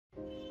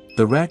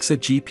The Raksa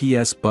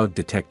GPS bug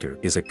detector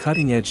is a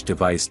cutting-edge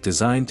device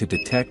designed to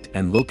detect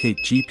and locate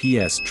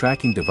GPS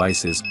tracking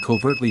devices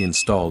covertly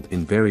installed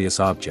in various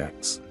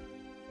objects.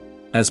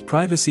 As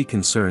privacy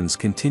concerns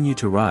continue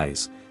to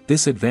rise,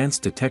 this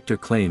advanced detector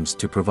claims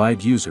to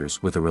provide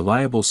users with a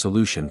reliable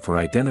solution for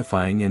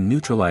identifying and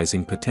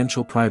neutralizing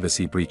potential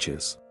privacy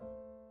breaches.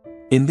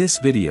 In this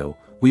video,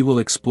 we will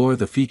explore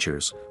the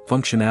features,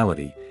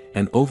 functionality,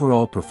 and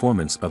overall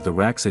performance of the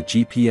Raksa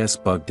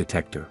GPS bug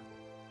detector.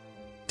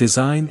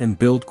 Design and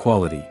build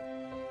quality.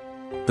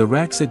 The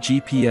Raksa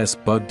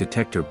GPS bug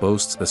detector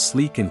boasts a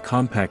sleek and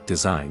compact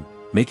design,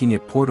 making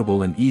it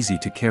portable and easy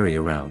to carry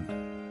around.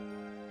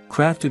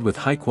 Crafted with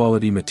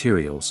high-quality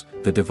materials,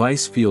 the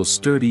device feels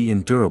sturdy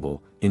and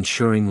durable,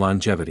 ensuring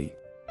longevity.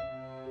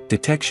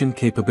 Detection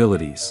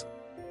capabilities.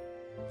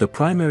 The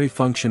primary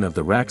function of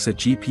the Raksa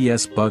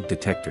GPS bug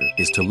detector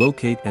is to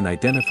locate and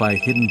identify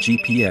hidden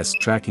GPS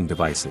tracking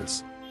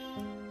devices.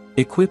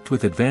 Equipped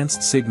with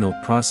advanced signal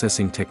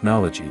processing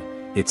technology,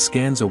 it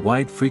scans a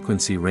wide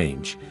frequency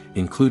range,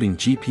 including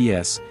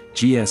GPS,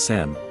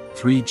 GSM,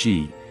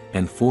 3G,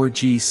 and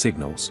 4G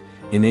signals,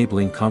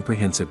 enabling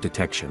comprehensive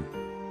detection.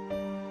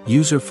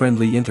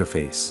 User-friendly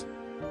interface.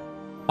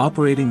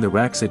 Operating the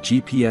Raksa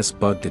GPS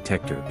bug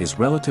detector is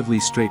relatively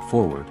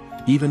straightforward,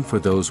 even for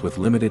those with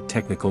limited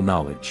technical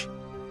knowledge.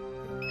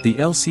 The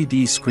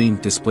LCD screen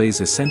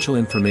displays essential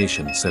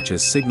information such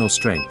as signal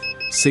strength,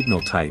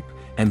 signal type,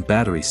 and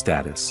battery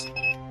status.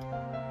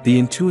 The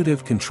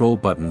intuitive control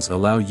buttons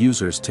allow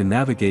users to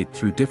navigate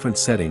through different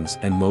settings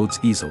and modes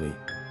easily.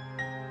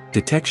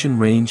 Detection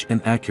range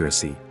and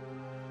accuracy.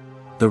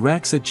 The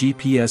Raksa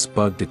GPS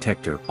bug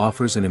detector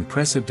offers an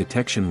impressive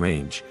detection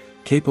range,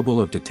 capable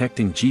of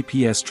detecting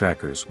GPS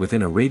trackers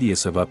within a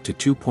radius of up to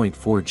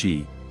 2.4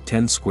 g,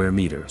 10 square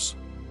meters.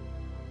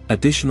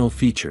 Additional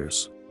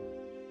features.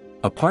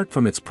 Apart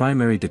from its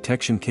primary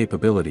detection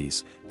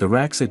capabilities, the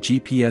Raksa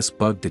GPS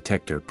bug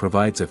detector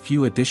provides a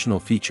few additional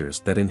features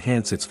that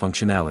enhance its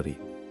functionality.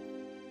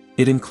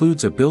 It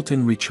includes a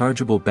built-in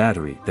rechargeable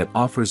battery that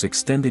offers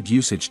extended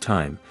usage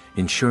time,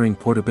 ensuring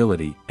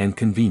portability and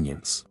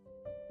convenience.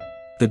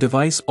 The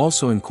device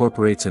also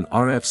incorporates an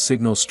RF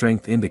signal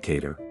strength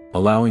indicator,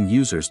 allowing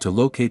users to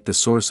locate the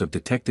source of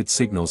detected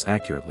signals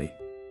accurately.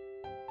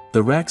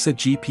 The Raksa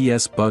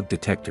GPS bug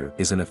detector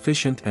is an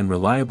efficient and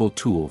reliable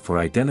tool for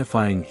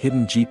identifying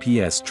hidden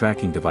GPS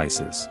tracking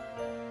devices.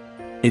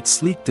 Its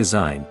sleek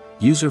design,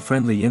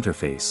 user-friendly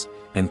interface,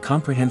 and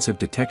comprehensive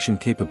detection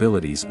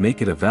capabilities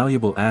make it a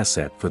valuable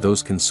asset for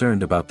those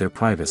concerned about their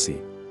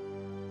privacy.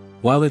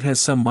 While it has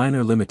some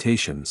minor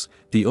limitations,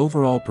 the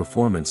overall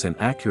performance and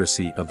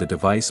accuracy of the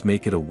device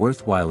make it a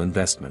worthwhile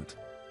investment.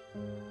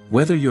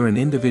 Whether you're an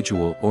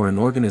individual or an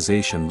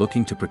organization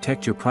looking to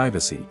protect your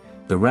privacy,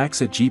 the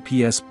Raksa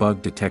GPS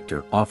bug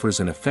detector offers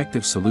an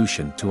effective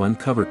solution to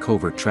uncover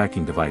covert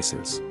tracking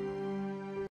devices.